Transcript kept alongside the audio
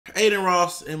Adin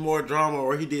Ross in more drama,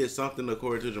 or he did something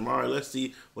according to Jamari. Let's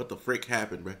see what the frick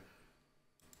happened, bro.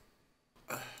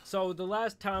 So the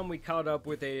last time we caught up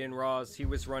with Adin Ross, he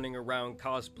was running around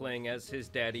cosplaying as his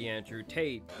daddy Andrew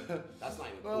Tate. That's not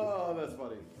even cool. Oh, that's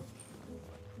funny.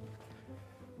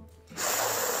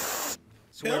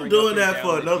 Him doing that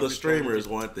for another streamer is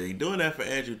one thing. Doing that for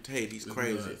Andrew Tate, he's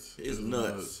crazy. It's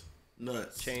nuts.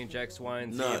 Nuts. Change X, Y,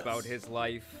 and Z about his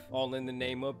life, all in the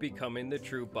name of becoming the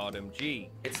true bottom G.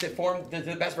 It's to form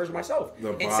the best version of myself.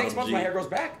 The In 6 months, G. my hair grows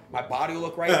back. My body will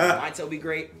look right. My mindset will be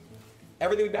great.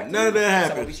 Everything will be back. None of that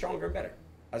happened. I'll be stronger and better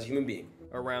as a human being.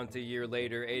 Around a year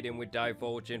later, Adin would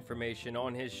divulge information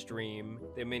on his stream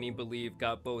that many believe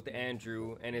got both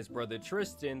Andrew and his brother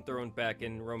Tristan thrown back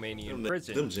in Romanian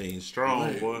prison. Them jeans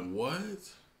strong, boy. What?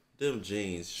 Them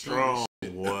jeans strong,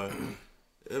 boy.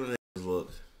 Them niggas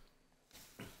look.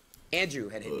 Andrew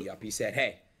had hit me up. He said,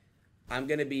 hey, I'm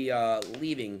going to be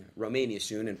leaving Romania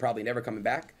soon and probably never coming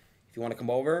back. If you want to come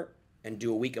over and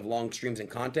do a week of long streams and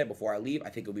content before I leave, I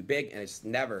think it'll be big. And it's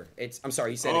never, I'm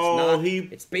sorry, he said it's not.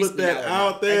 It's put that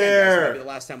out there. there. This might be the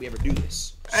last time we ever do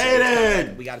this. So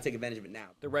Adin! we got to take advantage of it now.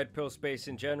 The red pill space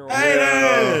in general Adin!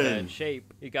 was in bad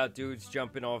shape. He got dudes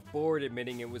jumping off board,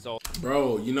 admitting it was all.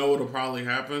 Bro, you know what'll probably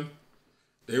happen?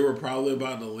 They were probably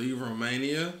about to leave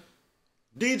Romania.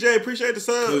 DJ, appreciate the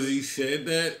sub. Because he said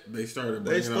that, they started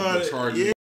bringing up the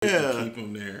charges to keep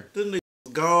him there. Them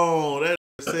niggas gone. That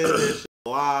nigga said that shit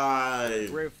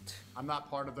live. Rift. I'm not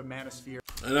part of the manosphere.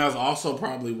 And that's also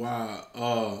probably why,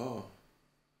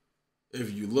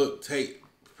 if you look, Tate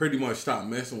pretty much stopped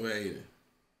messing with Adin.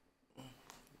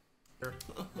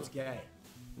 It's gay.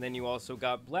 And then you also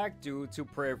got black dudes who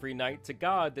pray every night to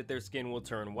God that their skin will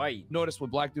turn white. Notice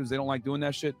with black dudes, they don't like doing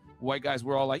that shit. White guys,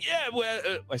 we're all like, yeah,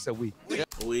 well, I said we.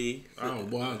 We. I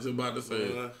don't know what I was about to say.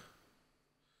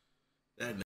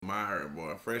 That nigga Myron,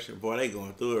 boy. Freshman, boy, they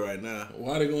going through it right now.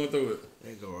 Why they going through it?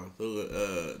 They going through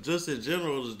it. Just in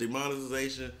general, just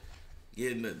demonetization,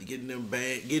 getting them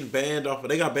banned, getting banned off.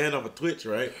 They got banned off of Twitch,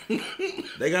 right?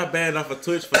 They got banned off of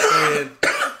Twitch for saying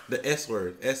the S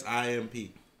word,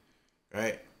 S-I-M-P,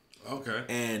 right? Okay.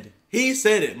 And he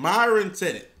said it. Myron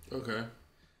said it. Okay.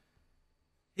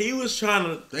 He was trying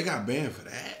to. They got banned for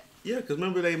that? Yeah, because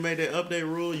remember they made that update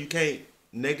rule. You can't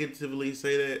negatively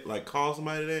say that, like call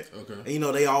somebody that. Okay. And you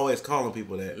know they always calling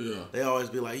people that. Yeah. They always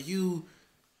be like, you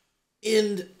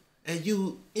end and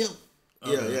you imp.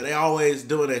 Okay. Yeah, they always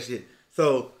doing that shit.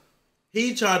 So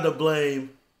he tried to blame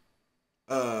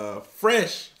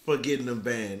Fresh for getting them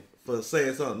banned for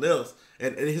saying something else.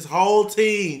 And his whole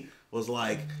team was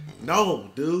like, no,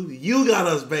 dude, you got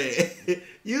us banned.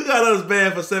 You got us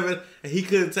banned for 7. And he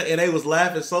couldn't take, and they was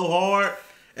laughing so hard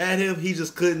at him, he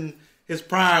just couldn't, his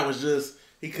pride was just,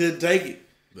 he couldn't take it.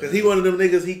 Because he one of them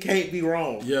niggas, he can't be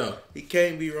wrong. Yeah. He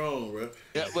can't be wrong, bro.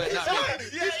 Yeah, but not,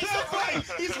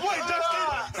 He's white,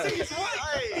 Justin. He's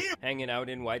white. Hanging out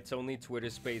in whites only Twitter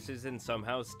spaces and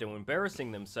somehow still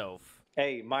embarrassing themselves.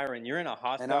 Hey, Myron, you're in a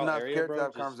hostile and I'm not area, scared bro. to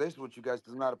have conversations with you guys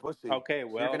because I'm not a pussy. Okay, So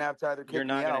well, you're gonna have to either kick you're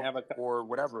not me gonna out have a or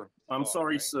whatever. I'm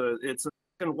sorry, sir. It's a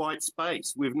fucking white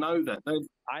space. We know that.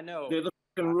 I know. They're the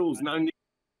fucking rules. No need.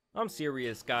 I'm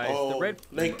serious, guys. Oh, The red.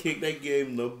 they gave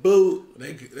him the boot.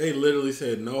 They literally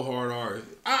said no hard R's.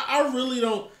 I really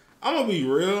don't. I'm gonna be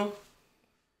real.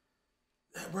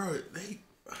 Bro,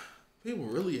 people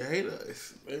really hate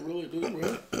us. They really do,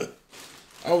 bro.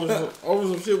 over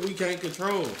some shit we can't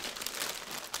control.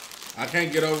 I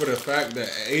can't get over the fact that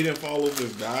Adin follows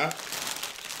this guy,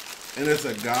 and it's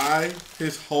a guy.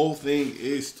 His whole thing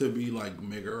is to be like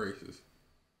mega racist.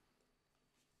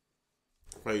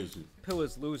 Crazy. Pill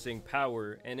is losing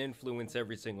power and influence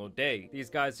every single day. These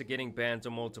guys are getting banned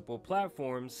on multiple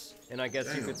platforms, and I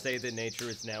guess you could say that nature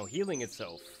is now healing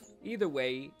itself. Either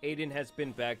way, Adin has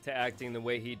been back to acting the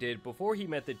way he did before he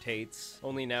met the Tates,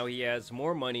 only now he has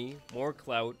more money, more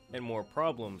clout, and more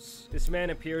problems. This man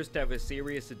appears to have a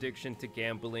serious addiction to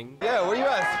gambling. Yeah, where you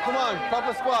at? Come on, pop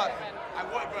a squat. I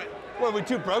would, but... What, we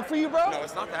too broke for you, bro? No,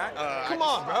 it's not that. Come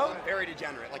on, bro. I'm very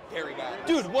degenerate, like very bad.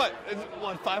 Dude, what?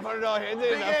 What, $500 hands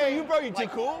ain't enough for you, bro? You too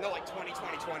cool? No, like 20 is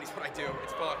what I do.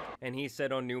 It's fucked. And he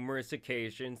said on numerous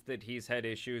occasions that he's had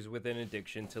issues with an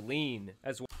addiction to lean,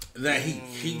 as well. That he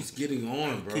keeps getting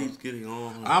on, bro. Keeps getting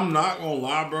on. I'm not gonna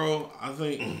lie, bro. I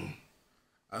think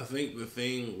the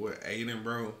thing with Adin,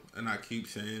 bro, and I keep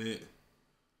saying it,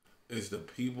 is the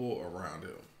people around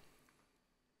him.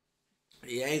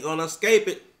 He ain't gonna escape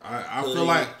it. I feel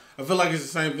like it's the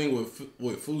same thing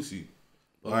with Fusi.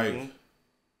 Like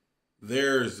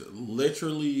there's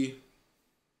literally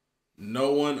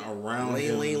no one around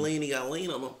him. Lean. He got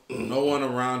lean on him. No one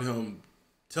around him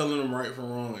telling him right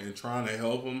from wrong and trying to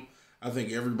help him. I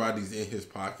think everybody's in his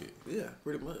pocket. Yeah,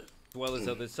 pretty much. As well as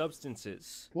other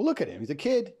substances. Well, look at him. He's a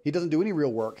kid. He doesn't do any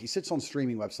real work. He sits on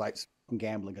streaming websites,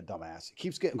 gambling a dumbass. He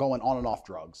keeps going on and off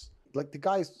drugs. Like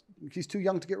he's too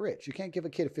young to get rich. You can't give a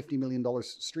kid a $50 million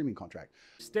streaming contract.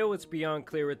 Still, it's beyond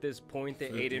clear at this point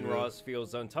that Adin Ross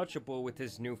feels untouchable with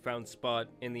his newfound spot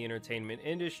in the entertainment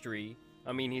industry.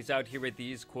 I mean, he's out here at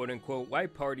these quote-unquote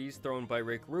white parties thrown by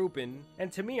Rick Rubin,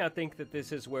 and to me, I think that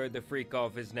this is where the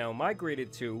freak-off is now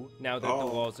migrated to, now that the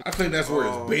walls are... I think that's where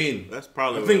it's been. That's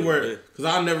probably because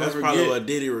I'll never that's forget. probably what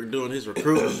Diddy were doing his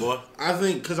recruitment, boy. I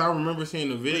think, because I remember seeing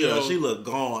the video. Yeah, she looked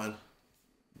gone.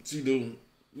 She do.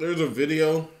 There's a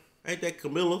video. Ain't that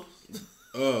Camilla?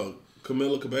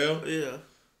 Camilla Cabello? Yeah.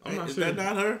 Is that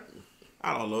not her?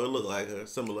 I don't know. It looked like her.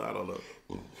 Similar. I don't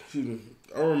know.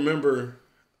 I remember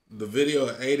the video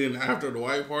of Adin after the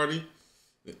white party.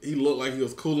 He looked like he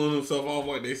was cooling himself off,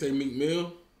 like they say Meek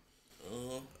Mill.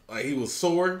 Like he was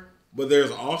sore. But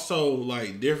there's also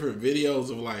like different videos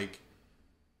of like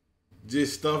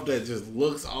just stuff that just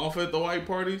looks off at the white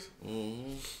parties.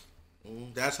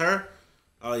 That's her.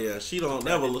 Oh yeah, she don't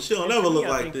never look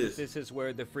like this. This is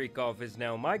where the freak off is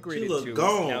now migrated to,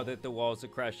 gone. now that the walls are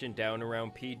crashing down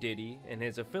around P. Diddy and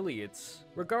his affiliates.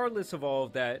 Regardless of all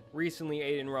of that, recently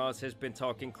Adin Ross has been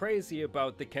talking crazy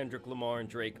about the Kendrick Lamar and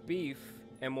Drake beef,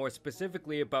 and more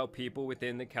specifically about people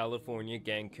within the California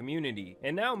gang community.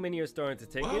 And now many are starting to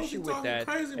take issue with that,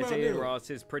 as Adin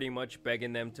Ross is pretty much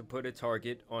begging them to put a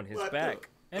target on his back.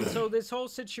 And so this whole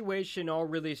situation all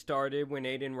really started when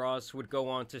Adin Ross would go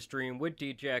on to stream with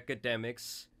DJ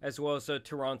Academics, as well as a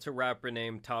Toronto rapper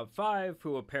named Top 5,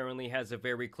 who apparently has a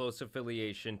very close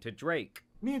affiliation to Drake.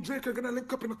 Me and Drake are gonna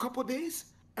link up in a couple days,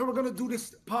 and we're gonna do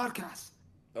this podcast.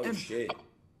 Oh, shit.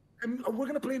 And we're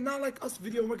gonna play Not Like Us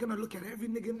video, and we're gonna look at every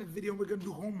nigga in the video, and we're gonna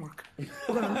do homework.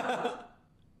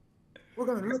 We're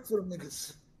gonna look for them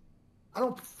niggas. I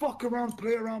don't fuck around,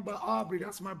 play around by Aubrey.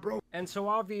 That's my bro. And so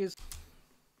obvious.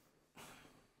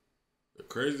 The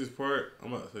craziest part,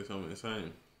 I'm about to say something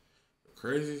insane. The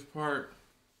craziest part,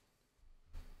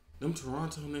 them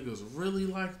Toronto niggas really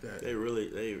like that.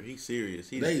 He's serious.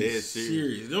 He's dead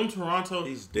serious. Them Toronto,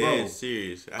 he's dead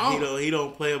serious. He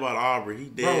don't play about Aubrey. He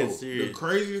dead serious. The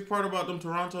craziest part about them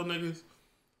Toronto niggas,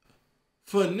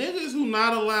 for niggas who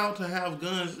not allowed to have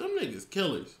guns, them niggas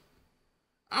killers.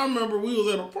 I remember we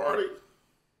was at a party.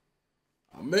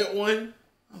 I met one.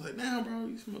 I was like, damn, bro,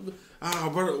 you smell good.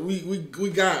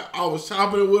 Bro, I was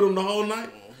chopping it with him the whole night.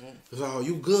 He was, oh,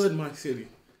 you good, my city.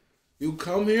 You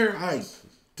come here, I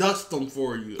dust them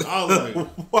for you. I was like,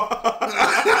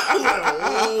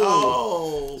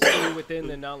 oh. So within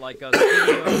the Not Like Us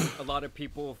video, a lot of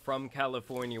people from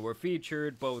California were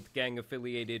featured, both gang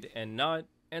affiliated and not.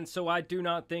 And so I do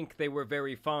not think they were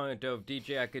very fond of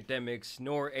DJ Academics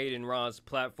nor Adin Ross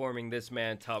platforming this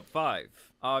man Top 5.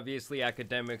 Obviously,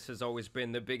 Academics has always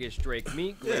been the biggest Drake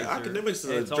meat glazer. Yeah, Academics is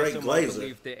a it's Drake also my glazer.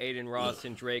 belief that Adin Ross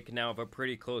and Drake now have a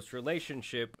pretty close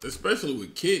relationship. Especially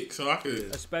with Kick, so I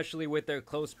could... Especially with their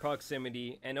close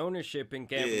proximity and ownership in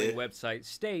gambling website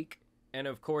Stake. And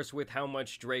of course, with how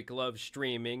much Drake loves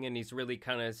streaming, and he's really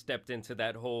kind of stepped into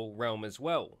that whole realm as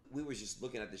well. We were just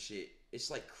looking at the shit.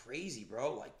 It's like crazy,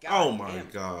 bro. Like, God oh my damn.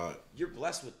 God. You're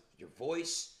blessed with your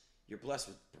voice. You're blessed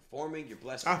with performing. You're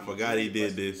blessed. I forgot he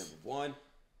did this. Number one,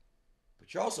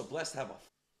 but you're also blessed to have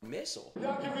a missile.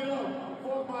 Y'all give it up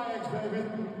for my ex, baby.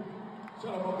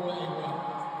 Shut up, my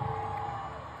boy.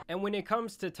 And when it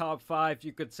comes to Top 5,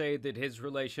 you could say that his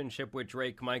relationship with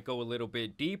Drake might go a little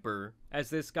bit deeper, as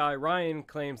this guy Ryan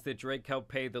claims that Drake helped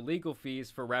pay the legal fees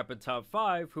for rapper Top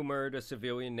 5 who murdered a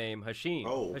civilian named Hashim.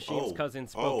 Hashim's cousin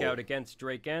spoke out against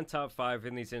Drake and Top 5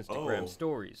 in these Instagram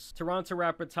stories. Toronto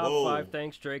rapper Top 5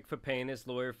 thanks Drake for paying his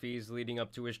lawyer fees leading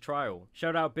up to his trial.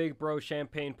 Shout out Big Bro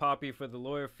Champagne Poppy for the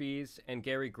lawyer fees, and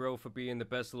Gary Grove for being the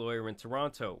best lawyer in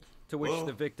Toronto. To which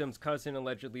the victim's cousin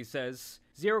allegedly says,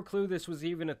 "Zero clue this was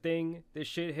even a thing. This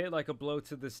shit hit like a blow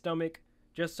to the stomach.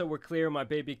 Just so we're clear, my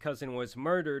baby cousin was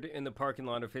murdered in the parking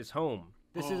lot of his home.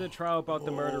 This is a trial about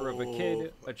the murder of a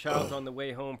kid, a child on the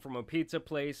way home from a pizza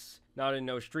place, not in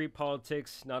no street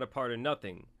politics, not a part of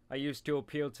nothing. I used to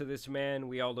appeal to this man.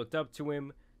 We all looked up to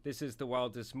him. This is the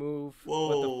wildest move.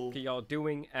 What the fuck are y'all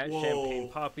doing? At Champagne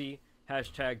Poppy.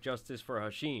 Hashtag justice for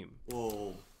Hashim."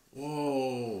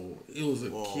 Whoa, it was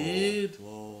a kid?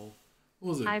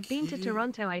 I've been to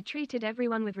Toronto. I treated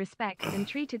everyone with respect and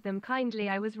treated them kindly.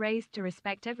 I was raised to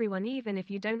respect everyone, even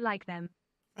if you don't like them.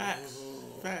 Facts,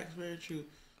 very true.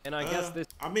 And I guess this...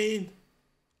 I mean,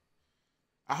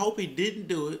 I hope he didn't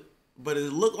do it, but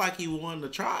it looked like he won the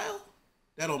trial.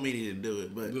 That don't mean he didn't do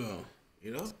it, but,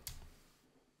 you know?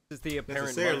 This is the apparent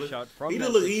necessarily. mugshot from He that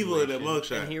did look evil in that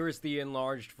situation, mugshot. and here is the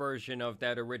enlarged version of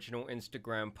that original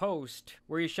Instagram post,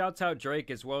 where he shouts out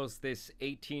Drake as well as this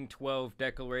 1812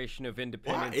 Declaration of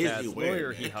Independence ass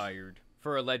lawyer he hired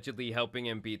for allegedly helping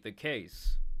him beat the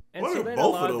case. And What so are then a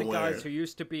both lot of of the them guys wearing? who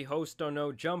used to be host on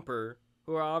No Jumper,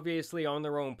 who are obviously on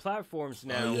their own platforms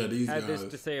now, yeah, these had this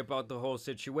guys. to say about the whole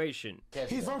situation.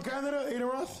 He's from Canada, Adin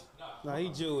Ross? Nah, he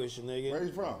Jewish, nigga. Where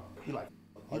he from? He like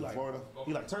Florida.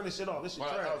 He like, turn this shit off. This shit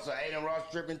trash. So Adin Ross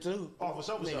tripping too? Oh, for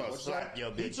sure. Nigga, slap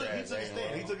your bitch ass.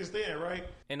 He took a stand, right?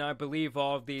 And I believe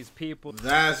all of these people...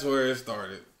 That's where it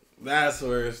started. That's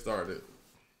where it started.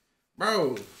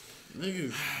 Bro,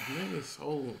 niggas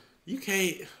so... You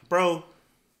can't, bro.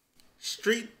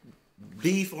 Street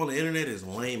beef on the internet is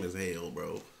lame as hell,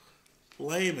 bro.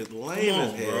 Lame as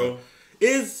hell. Bro.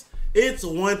 It's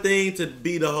one thing to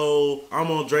be the whole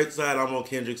I'm on Drake's side, I'm on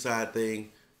Kendrick's side thing,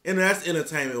 and that's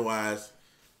entertainment wise.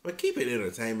 But keep it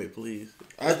entertainment, please.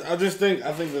 I think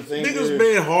the thing niggas is,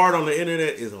 being hard on the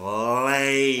internet is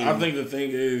lame. I think the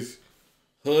thing is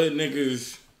hood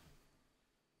niggas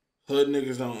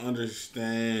don't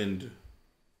understand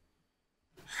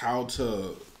how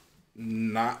to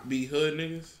not be hood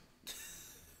niggas.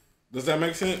 Does that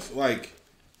make sense? Like,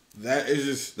 that is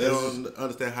just... They don't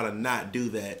understand how to not do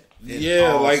that.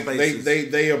 Yeah, like,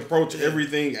 they approach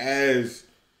everything as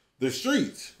the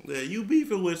streets. Yeah, you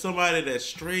beefing with somebody that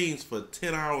streams for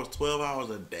 10 hours, 12 hours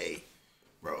a day,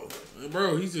 bro.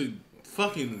 Bro, he's a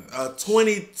fucking... A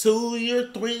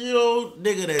 23-year-old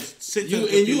nigga that's sitting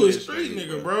and you a street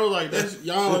nigga, bro. Like, that's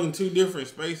y'all in two different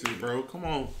spaces, bro. Come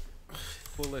on.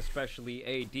 Especially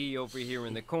AD over here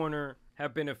in the corner,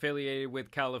 have been affiliated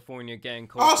with California gang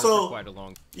culture Also, for quite a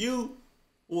long time. You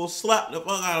will slap the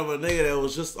fuck out of a nigga that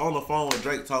was just on the phone with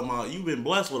Drake talking about you been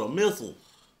blessed with a missile.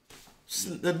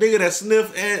 The nigga that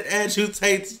sniffed Andrew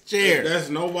Tate's chair. That's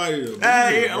nobody to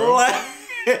Hey,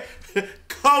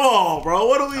 come on, bro.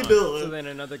 What are we doing? So then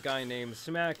another guy named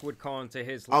Smack would call into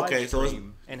his live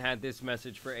stream and had this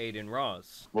message for Adin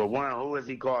Ross. Well, one, who is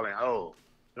he calling old?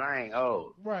 Slang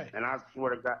old. Right. And I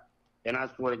swear to God,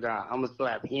 I'm gonna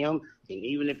slap him. And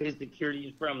even if his security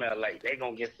is from LA, they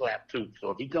gonna get slapped too.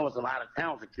 So if he comes from out of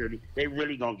town security, they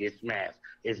really gonna get smashed.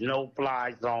 It's no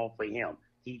fly zone for him.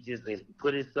 He just has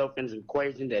put himself in an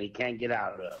equation that he can't get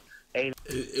out of.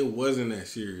 It wasn't that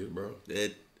serious, bro.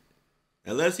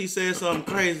 Unless he said something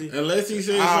crazy.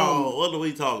 What do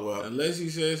we talk about? Unless he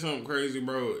said something crazy,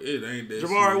 bro, it ain't that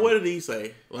Jamari, serious. what did he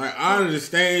say? Like, I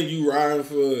understand you riding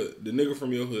for the nigga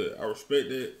from your hood. I respect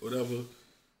that, whatever.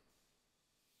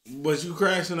 But you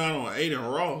crashing out on Adin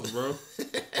Ross, bro.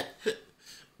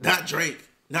 Not Drake.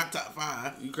 Not top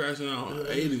 5. You crashing out on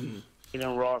Adin.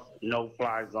 Adin Ross, no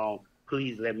fly zone.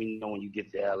 Please let me know when you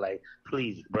get to LA.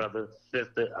 Please, brother,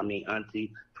 sister,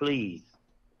 auntie. Please,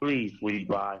 sweetie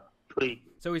pie. Please.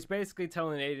 So he's basically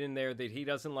telling Adin there that he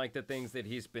doesn't like the things that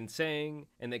he's been saying,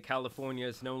 and that California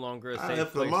is no longer a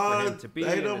safe place for him to be.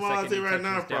 And the second he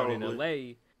touches down in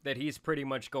LA, that he's pretty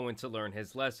much going to learn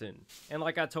his lesson. And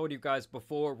like I told you guys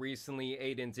before, recently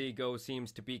Adin's ego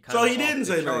seems to be kind of So he didn't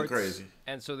say nothing crazy.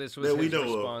 And so this was his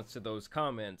response to those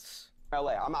comments.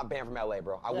 LA, I'm not banned from LA,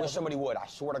 bro. I wish somebody would. I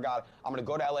swear to God, I'm gonna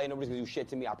go to LA. Nobody's gonna do shit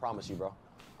to me. I promise you, bro.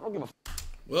 I don't give a.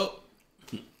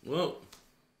 Well,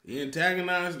 he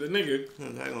antagonized the nigga.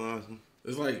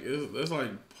 It's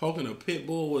like poking a pit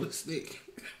bull with a stick.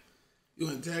 You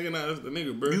antagonized the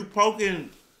nigga, bro. You poking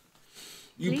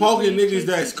niggas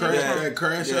that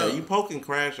crash out. You poking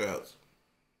crash outs.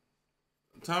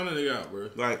 Time the nigga out, bro.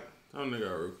 Like, time the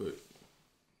nigga out real quick.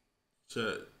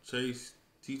 Chase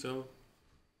Tito.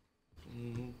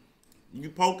 Mm-hmm. You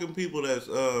poking people that's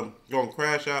gonna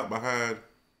crash out behind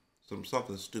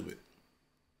something stupid.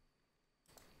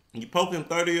 You poking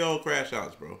 30-year-old crash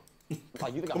outs, bro.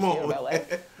 Like, you think I'm scared of LA?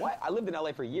 What? I lived in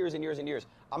LA for years and years and years.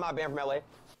 I'm not banned from LA.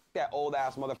 That old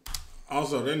ass mother.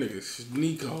 Also, that nigga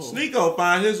Sneeko. Sneeko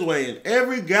find his way in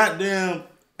every goddamn.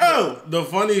 The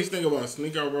funniest thing about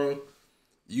Sneeko, bro,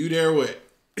 you there with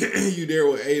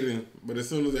Adin, but as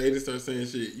soon as Adin starts saying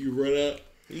shit, you run up.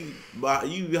 You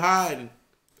hiding.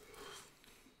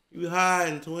 You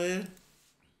hiding, twin.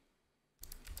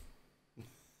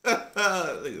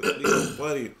 Nigga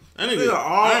funny. That nigga,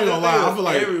 I ain't gonna lie. I feel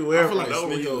like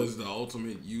Sneeko is the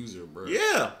ultimate user, bro.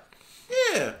 Yeah.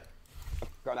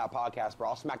 On that podcast, bro,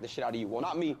 I'll smack the shit out of you. Well,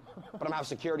 not me, but I'm gonna have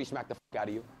security smack the fuck out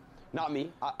of you. Not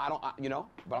me. I don't, but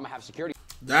I'm gonna have security.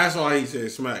 That's why he said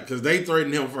smack, because they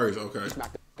threatened him first. Okay.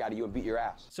 Smack the out of you and beat your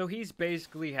ass. So he's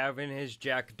basically having his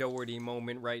Jack Doherty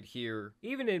moment right here,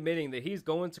 even admitting that he's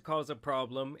going to cause a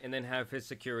problem and then have his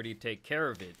security take care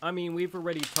of it. I mean, we've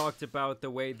already talked about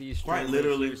the way these streamers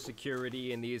use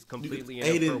security in these completely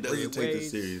inappropriate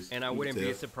ways, and I wouldn't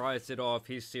be surprised at all if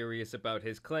he's serious about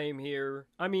his claim here.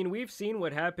 I mean, we've seen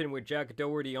what happened with Jack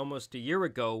Doherty almost a year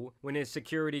ago when his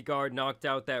security guard knocked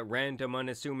out that random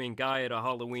unassuming guy at a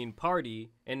Halloween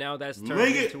party, and now that's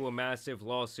turned into a massive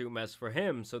lawsuit mess for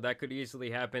him. So that could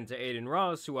easily happen to Adin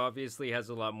Ross, who obviously has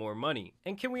a lot more money.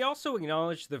 And can we also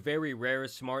acknowledge the very rare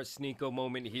smart Sneeko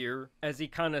moment here, as he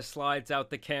kind of slides out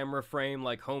the camera frame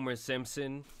like Homer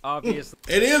Simpson? Obviously,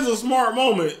 it is a smart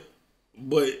moment,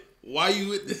 but why you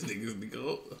with this nigga,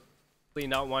 Sneeko?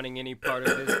 Not wanting any part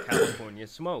of this California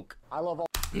smoke. I love all.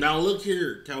 Now look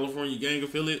here, California gang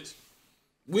affiliates.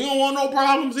 We don't want no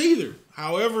problems either.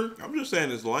 However, I'm just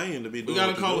saying it's lame to be doing. We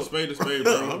gotta call a spade,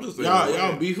 bro. I'm just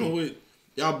saying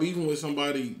y'all beefing with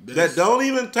somebody that don't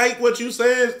even take what you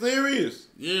saying serious.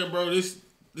 Yeah, bro. This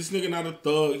nigga not a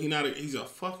thug. He's a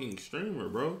fucking streamer,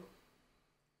 bro.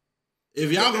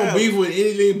 If y'all gonna beef with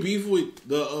anything, beef with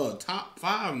the top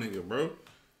 5 nigga, bro.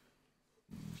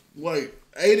 Like,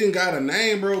 Adin got a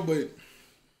name, bro, but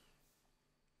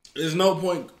there's no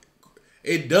point.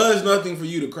 It does nothing for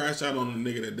you to crash out on a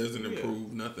nigga that doesn't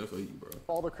improve nothing for you, bro.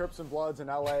 All the Crips and Bloods in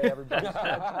LA, everybody's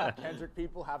Kendrick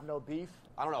people have no beef.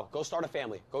 I don't know. Go start a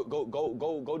family. Go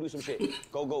do some shit.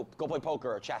 Go play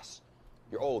poker or chess.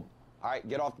 You're old. All right,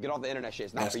 get off the internet shit.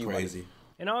 It's not for you, crazy. Buddy.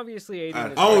 And obviously,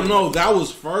 Adin. Oh no, that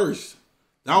was first.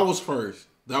 That was first.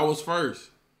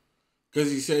 Because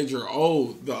he said you're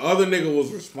old. The other nigga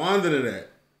was responding to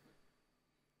that.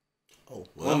 Oh,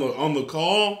 well. On the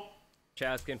call.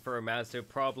 Asking for a massive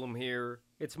problem here.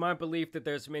 It's my belief that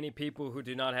there's many people who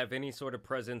do not have any sort of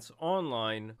presence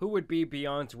online who would be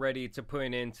beyond ready to put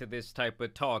an end to this type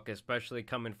of talk, especially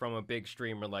coming from a big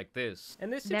streamer like this.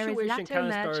 And this situation kind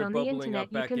of started bubbling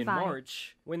up back in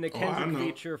March when the Kendrick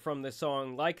feature from the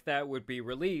song Like That would be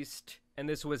released, and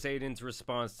this was Adin's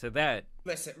response to that.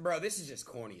 Listen, bro, this is just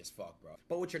corny as fuck, bro.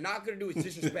 But what you're not gonna do is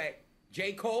disrespect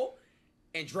J. Cole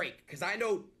and Drake, because I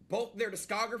know both their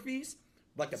discographies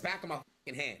like the back of my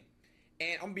hand.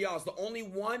 And I'm gonna be honest, the only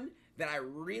one that I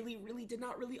really did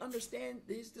not really understand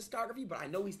his discography, but I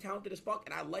know he's talented as fuck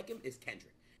and I like him, is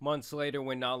Kendrick. Months later,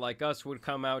 when Not Like Us would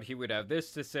come out, he would have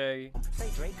this to say. Say,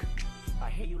 Drake, I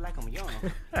hear you like I'm young.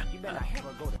 You better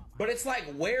never go to. But it's like,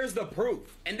 where's the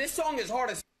proof? And this song is hard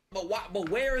as but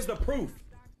where is the proof?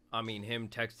 I mean, him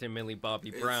texting Millie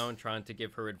Bobby Brown, trying to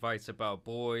give her advice about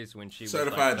boys when she was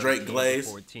Certified like Drake Glaze.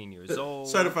 14 years old.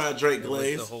 Certified Drake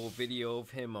Glaze. The whole video of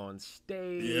him on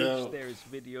stage. Yeah. There's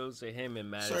videos of him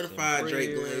and Madison Certified Breer.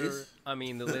 Drake Glaze. I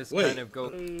mean, the list kind of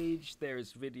goes.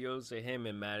 There's videos of him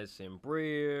and Madison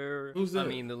Breer. Who's that? I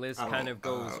mean, the list kind of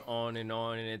goes on,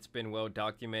 and it's been well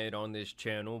documented on this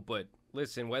channel, but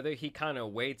listen, whether he kind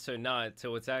of waits or not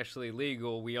till it's actually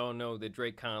legal, we all know that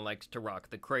Drake kind of likes to rock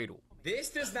the cradle.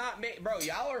 This does not make, bro,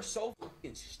 y'all are so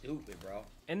fucking stupid, bro.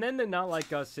 And then the Not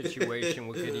Like Us situation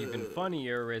would get even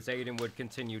funnier as Adin would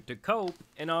continue to cope,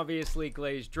 and obviously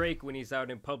glaze Drake when he's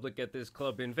out in public at this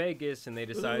club in Vegas and they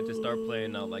decided to start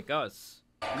playing Not Like Us.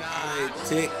 Nah,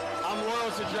 I'm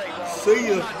loyal to Drake, bro. See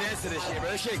ya. I'm not dancing this shit,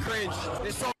 bro. This shit cringe.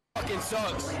 This song fucking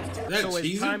sucks. So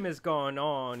as time has gone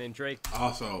on and Drake...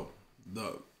 Also,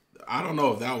 I don't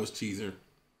know if that was cheeser,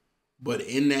 but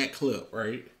in that clip,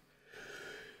 right?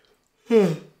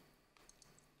 The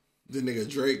nigga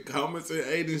Drake comments in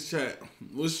Adin's chat.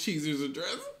 What's Cheezer's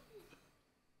address?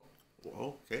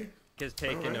 Well, okay. Has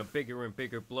taken a bigger and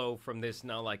bigger blow from this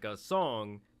Not Like Us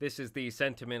song. This is the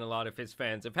sentiment a lot of his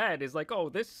fans have had, is like, oh,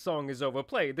 this song is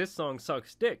overplayed. This song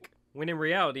sucks dick. When in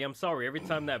reality, I'm sorry, every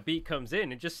time that beat comes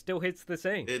in, it just still hits the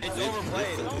same. It's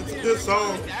overplayed. It's a good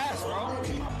song. It's ass, bro.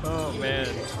 Oh, man.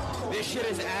 This shit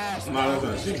is ass. No,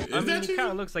 that's not cheesy. I mean, he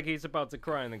kind of looks like he's about to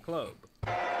cry in the club.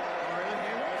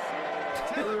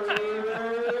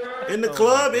 In the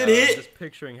club, it hit. I'm just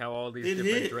picturing how all these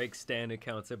different Drake stan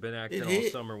accounts have been acting all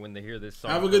summer when they hear this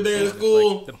song. Have a good day at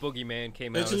school. Like the Boogeyman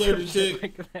came Catch out. you later, chick.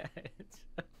 Like that.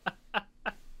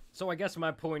 So I guess my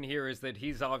point here is that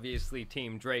he's obviously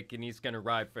Team Drake and he's gonna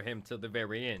ride for him till the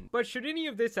very end. But should any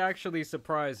of this actually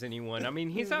surprise anyone? I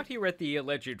mean, he's out here at the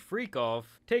alleged freak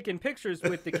off, taking pictures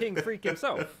with the King Freak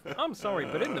himself. I'm sorry,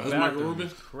 but in the bathroom,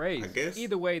 it's crazy.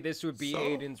 Either way, this would be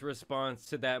Adin's response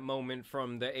to that moment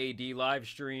from the AD live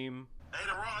stream.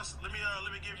 Adin Ross, let me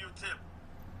give you a tip.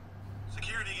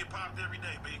 Security get popped every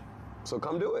day, B. So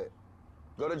come do it.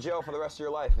 Go to jail for the rest of your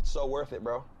life. It's so worth it,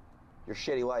 bro. Your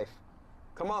shitty life.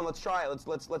 Come on, let's try it.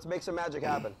 Let's make some magic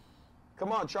happen.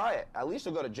 Come on, try it. At least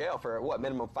you'll go to jail for what,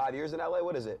 minimum 5 years in LA?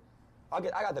 What is it? I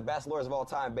got the best lawyers of all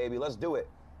time, baby. Let's do it.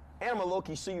 And I'm gonna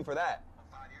low-key sue you for that.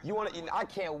 You want to? I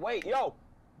can't wait. Yo,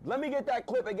 let me get that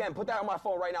clip again. Put that on my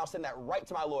phone right now. Send that right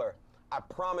to my lawyer. I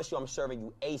promise you I'm serving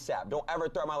you ASAP. Don't ever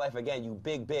threaten my life again, you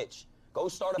big bitch. Go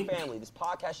start a family. This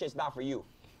podcast shit's not for you.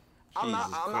 I'm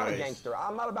not a gangster.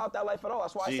 I'm not about that life at all.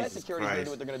 That's why I said security's gonna do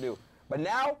what they're gonna do. But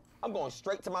now, I'm going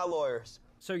straight to my lawyers.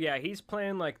 So yeah, he's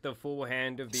playing like the full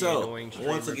hand of the annoying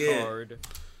streamer card.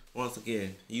 Once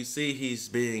again, you see he's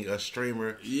being a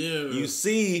streamer. Yeah. You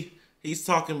see he's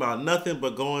talking about nothing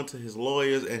but going to his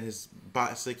lawyers and his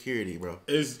bot security, bro.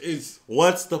 It's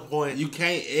what's the point? You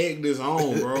can't egg this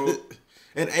on, bro.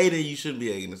 And Adin, you shouldn't be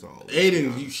egging this on.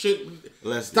 Adin, you shouldn't.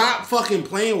 Stop fucking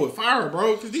playing with fire,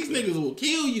 bro. Because these niggas will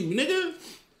kill you, nigga.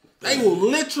 They will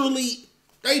literally.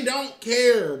 They don't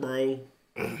care, bro.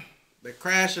 They're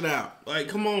crashing out. Like,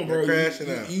 come on, bro. They're crashing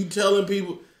out. You telling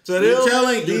people. So you're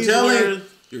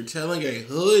telling a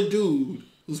hood dude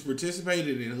who's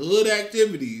participated in hood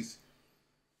activities,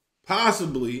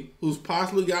 who's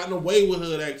possibly gotten away with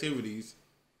hood activities,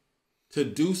 to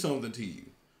do something to you.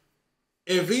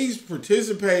 If he's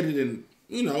participated in,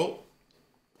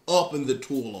 upping the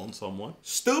tool on someone,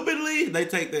 stupidly, they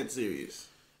take that serious.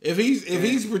 If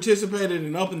he's participated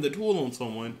in upping the tool on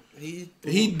someone,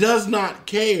 he does not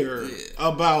care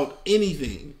about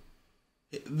anything.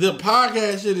 The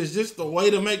podcast shit is just the way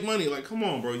to make money. Like, come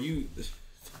on, bro. You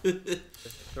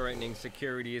threatening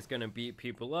security is gonna beat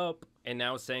people up, and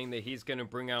now saying that he's gonna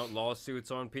bring out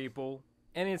lawsuits on people.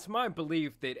 And it's my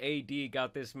belief that AD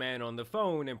got this man on the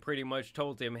phone and pretty much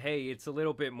told him, hey, it's a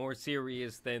little bit more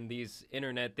serious than these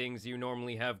internet things you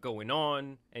normally have going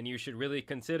on, and you should really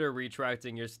consider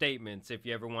retracting your statements if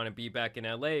you ever want to be back in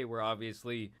LA, where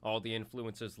obviously all the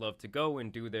influencers love to go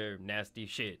and do their nasty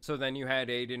shit. So then you had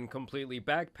Adin completely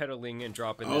backpedaling and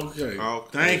dropping this. Okay.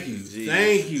 Thank you.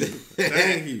 Thank you.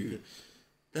 Thank you.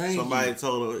 Somebody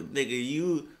told him,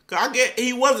 nigga,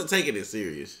 he wasn't taking it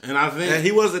serious. And I think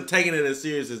he wasn't taking it as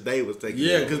serious as they was taking it.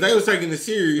 Yeah, because they was taking it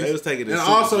serious. They was taking it and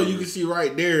super also, serious. you can see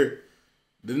right there,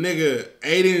 the nigga,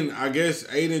 Adin, I guess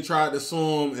Adin tried to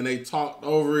sue him and they talked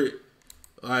over it.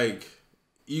 Like,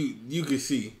 you can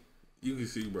see. You can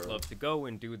see, bro. Love to go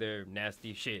and do their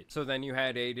nasty shit. So then you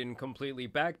had Adin completely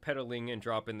backpedaling and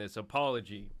dropping this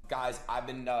apology. Guys, I've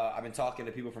been talking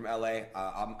to people from LA.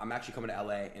 I'm actually coming to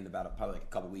LA in about probably like a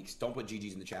couple weeks. Don't put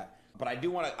GG's in the chat. But I do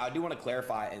want to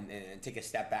clarify and take a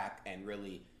step back and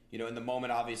really, in the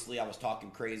moment, obviously, I was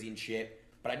talking crazy and shit.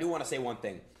 But I do want to say one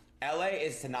thing. LA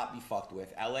is to not be fucked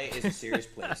with. LA is a serious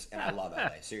place, and I love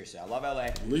LA. Seriously, I love LA.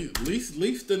 At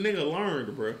least the nigga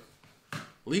learned, bro.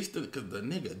 At least because the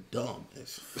nigga dumb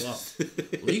as fuck.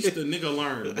 At least the nigga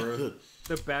learned, bro.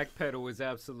 The backpedal was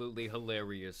absolutely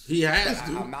hilarious. He has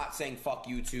to. I'm not saying fuck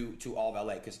you to all of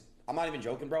LA, because I'm not even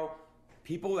joking, bro.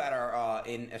 People that are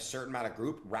in a certain amount of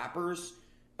group, rappers,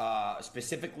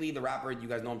 specifically the rapper you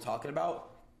guys know I'm talking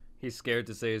about. He's scared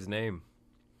to say his name.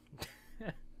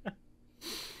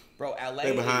 Bro,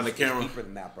 LA behind is the camera. deeper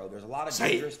than that, bro. There's a lot of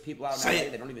dangerous people out in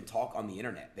LA that don't even talk on the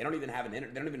internet. They don't even have an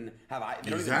internet. They don't even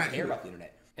care about the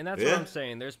internet. And that's what I'm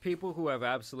saying. There's people who have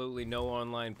absolutely no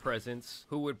online presence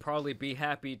who would probably be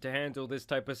happy to handle this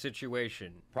type of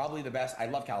situation. Probably the best. I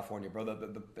love California, bro.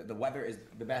 The weather is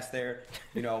the best there.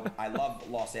 I love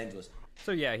Los Angeles.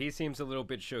 So yeah, he seems a little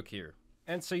bit shook here.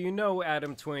 And so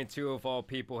Adam22 of all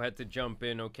people had to jump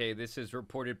in. Okay, this is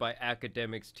reported by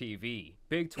Academics TV.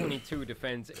 Big 22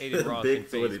 defends Adin Ross and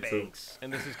FaZe Banks.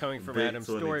 And this is coming from Adam's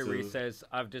story where he says,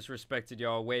 I've disrespected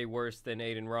y'all way worse than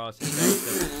Adin Ross and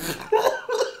Banks.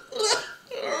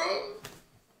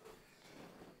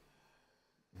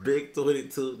 Big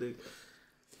 22, nigga.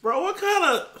 Bro, what kind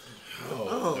of...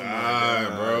 Oh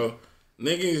God, bro.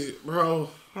 Niggas, bro.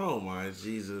 Oh my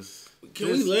Jesus.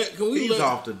 He's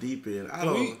off the deep end.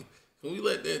 Can we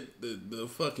let the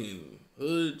fucking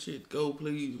hood shit go,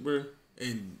 please, bro?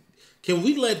 And can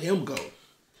we let him go?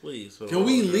 Please. Can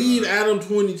we leave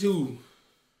Adam22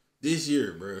 this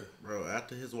year, bro? Bro,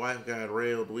 after his wife got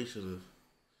railed, we should have...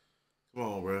 Come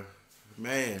on, bro.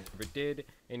 Man. Never did,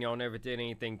 and y'all never did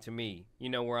anything to me. You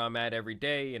know where I'm at every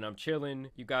day, and I'm chilling.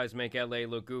 You guys make LA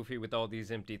look goofy with all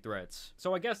these empty threats.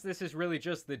 So I guess this is really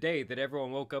just the day that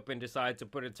everyone woke up and decided to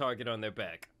put a target on their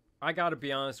back. I gotta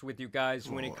be honest with you guys,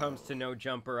 when it comes to No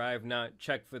Jumper, I have not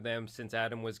checked for them since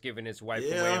Adam was giving his wife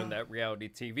away on that reality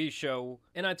TV show.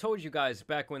 And I told you guys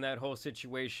back when that whole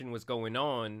situation was going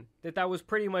on, that was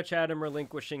pretty much Adam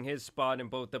relinquishing his spot in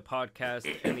both the podcast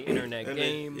and the internet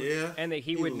game, and that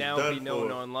he would now be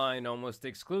known online almost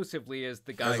exclusively as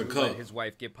the guy who let his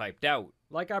wife get piped out.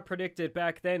 Like I predicted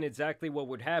back then exactly what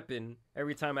would happen.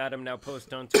 Every time Adam now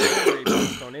posts on Twitter, he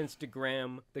posts on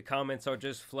Instagram, the comments are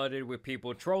just flooded with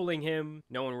people trolling him.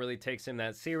 No one really takes him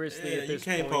that seriously at this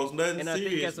you can't point. post nothing And I think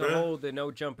serious, as a bruh. whole, the No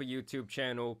Jumper YouTube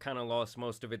channel kind of lost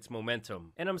most of its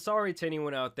momentum. And I'm sorry to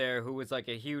anyone out there who was like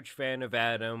a huge fan of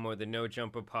Adam or the No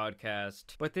Jumper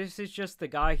podcast, but this is just the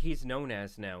guy he's known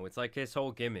as now. It's like his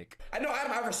whole gimmick. I know,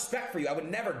 Adam, I have respect for you. I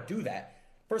would never do that.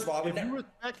 First of all, I would never.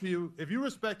 If you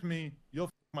respect me, you'll f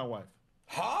my wife.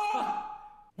 Huh?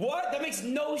 What? That makes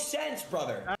no sense,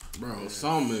 brother. Bro,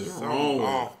 something is Something wrong.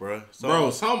 off, bro.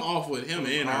 Bro, something off with him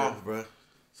and her. off, bro.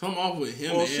 Something off with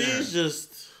him Well, and her. she's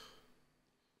just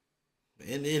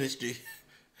in the industry.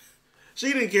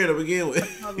 She didn't care to begin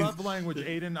with. I love language,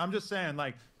 Adin. I'm just saying,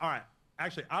 like, all right,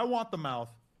 actually, I want the mouth.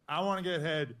 I want to get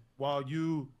head while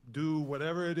you do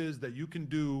whatever it is that you can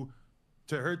do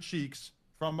to her cheeks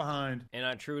from behind. And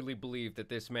I truly believe that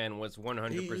this man was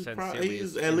 100% serious.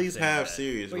 He's at least half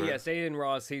serious, But bro. yes, Adin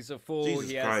Ross, he's a fool. Jesus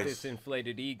he has Christ. this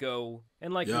inflated ego.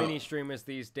 And like Yeah. many streamers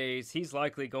these days, he's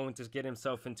likely going to get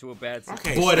himself into a bad I situation.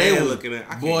 can't Boy, they stand was- looking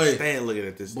at. I boy- can't stand looking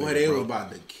at this. Boy, nigga, they bro. were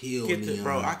about to kill Get me, to,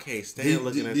 bro. yo. I can't stand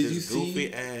looking at this you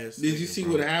goofy ass. Did you nigga, see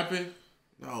bro. what happened?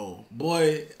 No.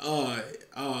 Boy,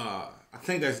 I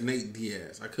think that's Nate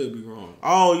Diaz. I could be wrong.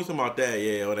 Oh, you talking about that?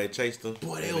 Yeah, when they chased him.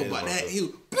 Boy, they Yeah, was they about that. to- He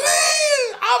was,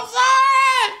 please, I'm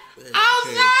sorry.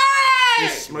 I'm sorry.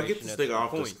 Just, man, get this nigga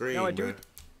off the point. screen, No, I bro. do-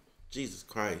 Jesus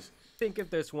Christ. I think if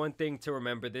there's one thing to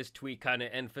remember, this tweet kind of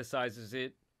emphasizes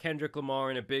it. Kendrick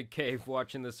Lamar in a big cave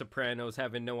watching The Sopranos,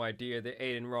 having no idea that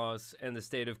Adin Ross and the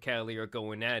state of Cali are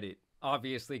going at it.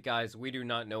 Obviously, guys, we do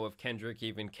not know if Kendrick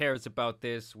even cares about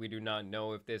this. We do not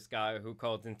know if this guy who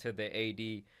called into the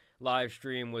AD live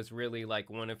stream was really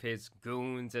like one of his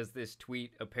goons, as this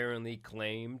tweet apparently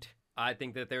claimed. I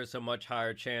think that there's a much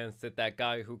higher chance that that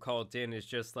guy who called in is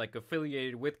just like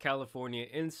affiliated with California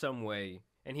in some way.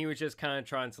 And he was just kind of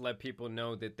trying to let people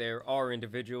know that there are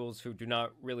individuals who do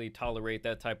not really tolerate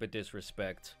that type of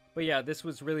disrespect. But yeah, this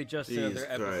was really just Jesus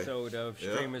another Christ. episode of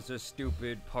Yeah. Streamers Are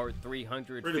Stupid, part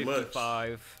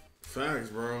 355. Facts,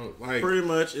 bro. Like, Pretty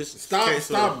much, it's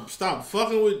stop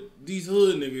fucking with these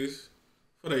hood niggas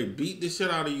before they beat the shit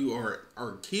out of you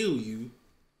or kill you.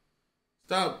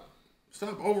 Stop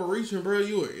overreaching, bro.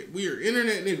 We are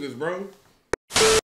internet niggas, bro.